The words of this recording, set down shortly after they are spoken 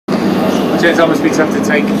James, that must be tough to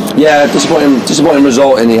take. Yeah, disappointing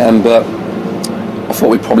result in the end, but I thought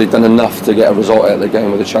we'd probably done enough to get a result out of the game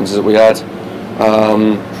with the chances that we had.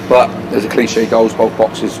 But as a cliche goes, both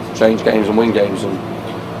boxes change games and win games, and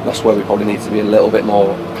that's where we probably need to be a little bit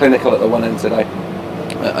more clinical at the one end today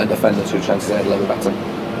and defend the two chances ahead a little bit better.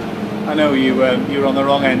 I know you were on the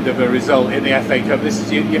wrong end of a result in the FA Cup. This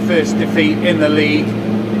is your first defeat in the league.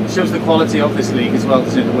 It shows the quality of this league as well,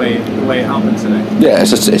 doesn't it, the way it happened today? Yeah,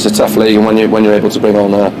 it's a tough league, and when you're able to bring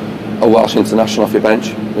on a Welsh international off your bench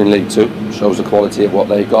in League 2, shows the quality of what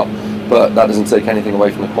they got. But that doesn't take anything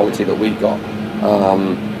away from the quality that we got.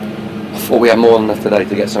 I thought we had more than enough today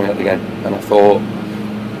to get something out of the game, and I thought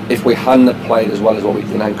if we hadn't played as well as what we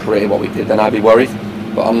did and created what we did, then I'd be worried.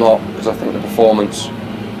 But I'm not, because I think the performance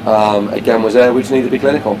again was there. We just need to be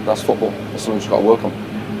clinical. That's football. That's something we've just got to work on.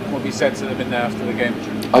 What have you said to them in there after the game?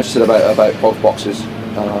 I just said about both boxes.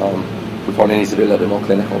 We probably need to be a little bit more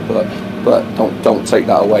clinical, but don't take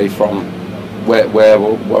that away from where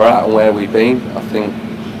we're at and where we've been. I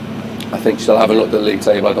think still haven't looked at the league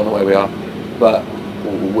table. I don't know where we are, but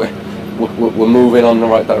we're moving on in the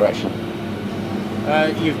right direction.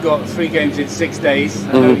 You've got 3 games in 6 days.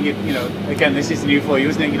 I know you know. Again, this is new for you,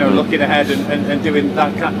 isn't it? You know, looking ahead and doing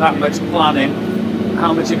that much planning.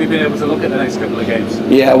 How much have you been able to look at the next couple of games?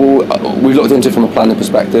 Yeah, well, we've looked into it from a planning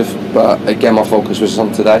perspective, but again, my focus was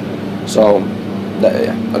on today. So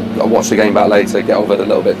I watched the game back later, get over the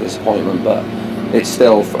little bit of disappointment, but it's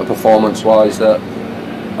still performance-wise that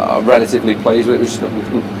relatively pleased with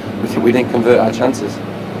it. We didn't convert our chances.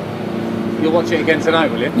 You'll watch it again tonight,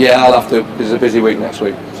 will you? Yeah, I'll have to, because it's a busy week next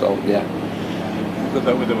week. So yeah. Good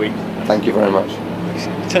luck with the week. Thank you very much.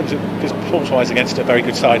 In terms of performance-wise against a very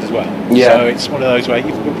good side as well. Yeah. So it's one of those where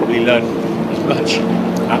you'll probably learn as much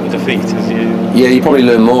out of defeat as you. Yeah, you probably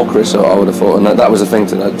learn more, Chris. I would have thought, and that was the thing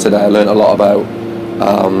today. I learned a lot about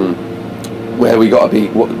where we got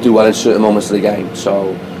to do well in certain moments of the game.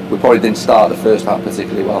 So we probably didn't start the first half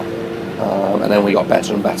particularly well, and then we got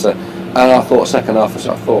better and better. And I thought second half,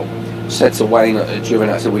 said to Wayne during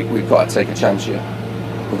it, I said we've got to take a chance here.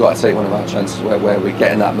 We've got to take one of our chances where we're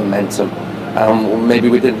getting that momentum. Maybe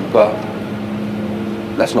we didn't, but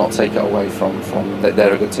let's not take it away from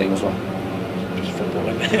they're a good team as well. Just football,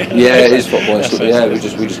 isn't it? Yeah, it is football. Yeah, we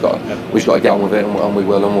just got to get on with it, and we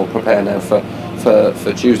will, and we'll prepare now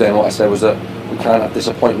for Tuesday. And what I said was that we can't have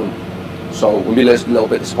disappointment. So we'll be a little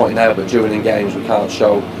bit disappointed now, but during in games we can't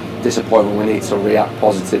show disappointment. We need to react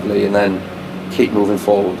positively and then keep moving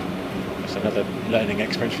forward. It's another learning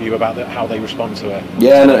experience for you about how they respond to it.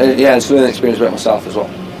 Yeah, it's a learning experience about myself as well.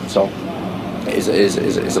 So it is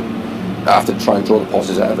I have to try and draw the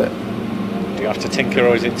positives out of it. Do you have to tinker,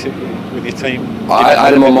 or is it with your team? I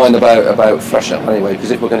had in my mind about freshen up anyway,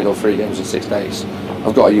 because if we're going to go 3 games in 6 days,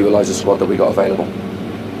 I've got to utilise the squad that we got available. Do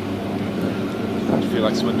you feel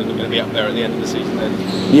like Swindon are going to be up there at the end of the season then?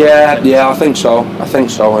 Yeah, I think so,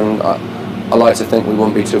 and I like to think we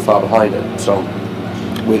won't be too far behind it. So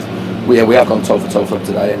we have gone toe for toe for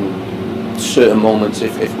today, and certain moments,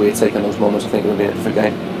 if we're taking those moments, I think we'll be in a different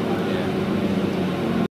game.